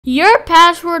Your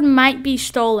password might be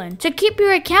stolen. To keep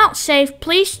your account safe,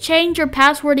 please change your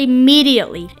password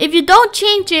immediately. If you don't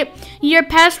change it, your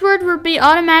password will be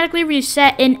automatically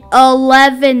reset in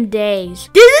 11 days.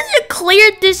 This is a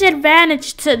clear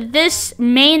disadvantage to this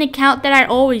main account that I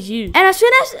always use. And as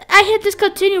soon as I hit this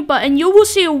continue button, you will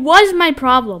see it was my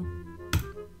problem.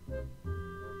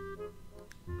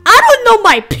 I don't know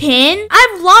my PIN.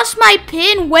 I've lost my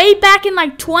PIN way back in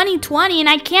like 2020 and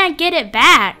I can't get it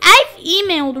back. I've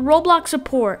emailed Roblox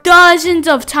support dozens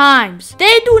of times.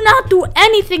 They do not do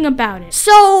anything about it.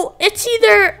 So it's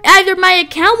either my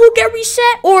account will get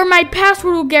reset or my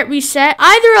password will get reset.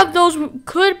 Either of those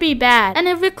could be bad. And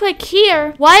if we click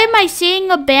here, why am I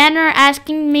seeing a banner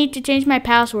asking me to change my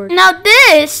password? Now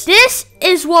this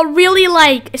is what really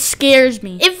scares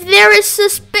me. If there is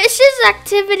suspicious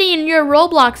activity in your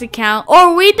Roblox account,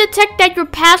 or we detect that your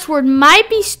password might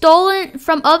be stolen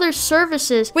from other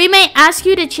services, we may ask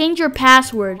you to change your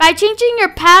password. By changing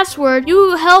your password,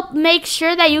 you help make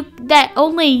sure that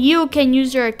only you can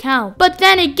use your account. But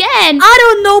then again, I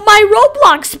don't know my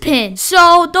Roblox PIN.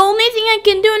 So the only thing I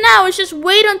can do now is just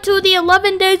wait until the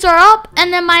 11 days are up,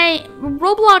 and then my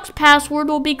Roblox password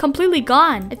will be completely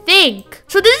gone, I think.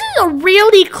 So this is a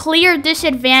really clear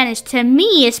disadvantage to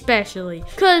me, especially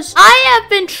because I have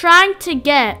been trying to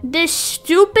get this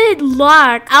stupid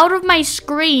lock out of my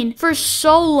screen for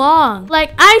so long.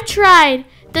 I tried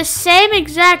the same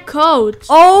exact codes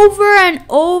over and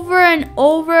over and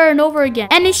over and over again,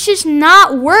 and it's just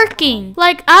not working.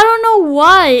 I don't know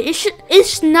why.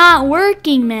 It's not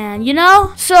working, man, you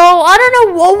know? So I don't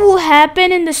know what will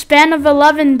happen in the span of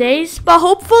 11 days, but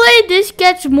hopefully this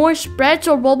gets more spread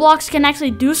so Roblox can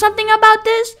actually do something about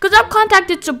this, because I've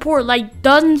contacted support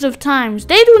dozens of times.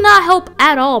 They do not help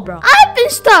at all, bro. I've been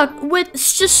stuck with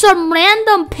just some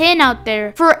random pin out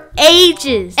there for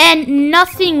ages and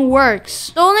nothing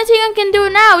works. The only thing I can do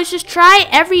now is just try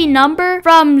every number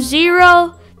from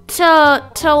 0 to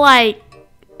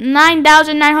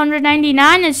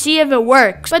 9,999 and see if it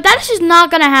works. But that's just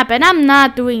not gonna happen. I'm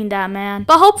not doing that, man.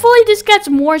 But hopefully this gets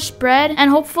more spread,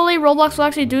 and hopefully Roblox will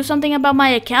actually do something about my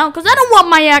account, because I don't want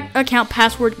my account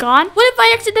password gone. What if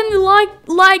I accidentally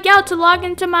log out to log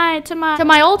into my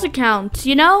old account?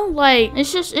 You know,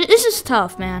 it's just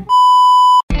tough, man.